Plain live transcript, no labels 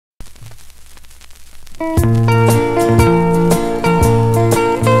I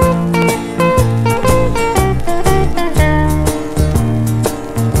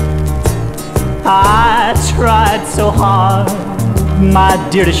tried so hard, my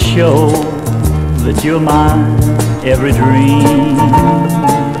dear, to show that you're my every dream.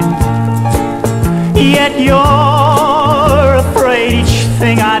 Yet you're afraid each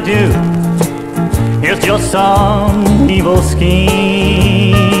thing I do is just some evil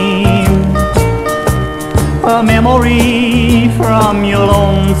scheme. A memory from your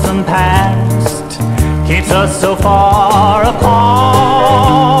lonesome past keeps us so far apart.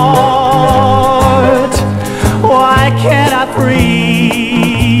 Why can't I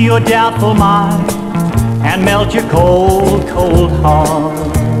free your doubtful mind and melt your cold, cold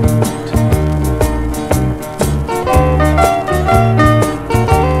heart?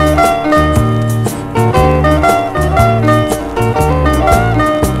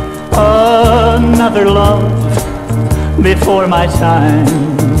 Another love before my time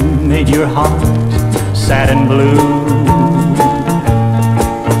made your heart sad and blue.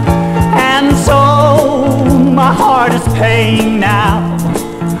 And so my heart is paying now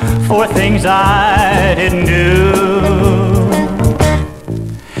for things I didn't do.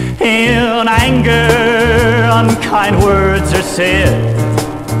 In anger, unkind words are said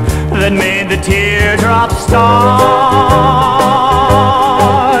that made the teardrops start.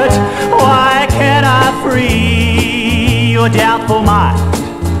 Why can't I free your doubtful mind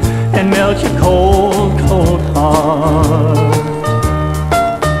and melt your cold, cold heart?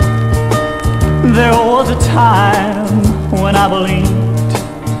 There was a time when I believed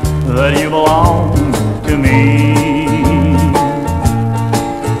that you belonged to me.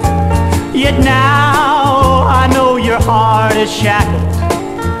 Yet now I know your heart is shackled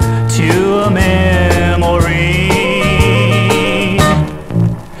to a memory.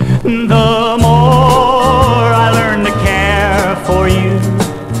 The more I learn to care for you,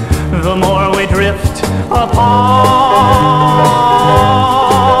 the more we drift apart.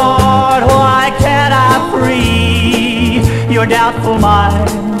 Why can't I free your doubtful mind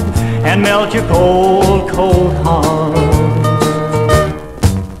and melt your cold, cold heart?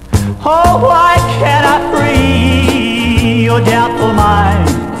 Oh, why can't I free your doubtful mind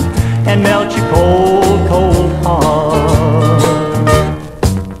and melt your cold, cold heart?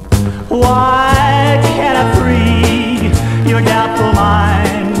 Why can't I free your doubtful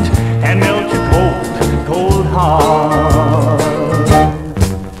mind and melt your cold, cold heart?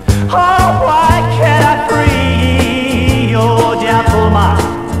 Oh, why can't I free your doubtful mind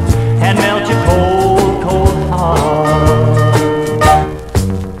and melt your cold, cold heart?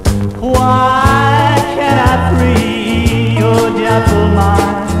 Why can't I free your doubtful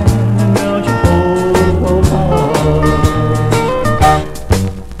mind and melt your cold, cold heart?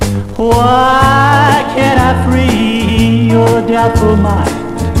 Why can't I free your doubtful mind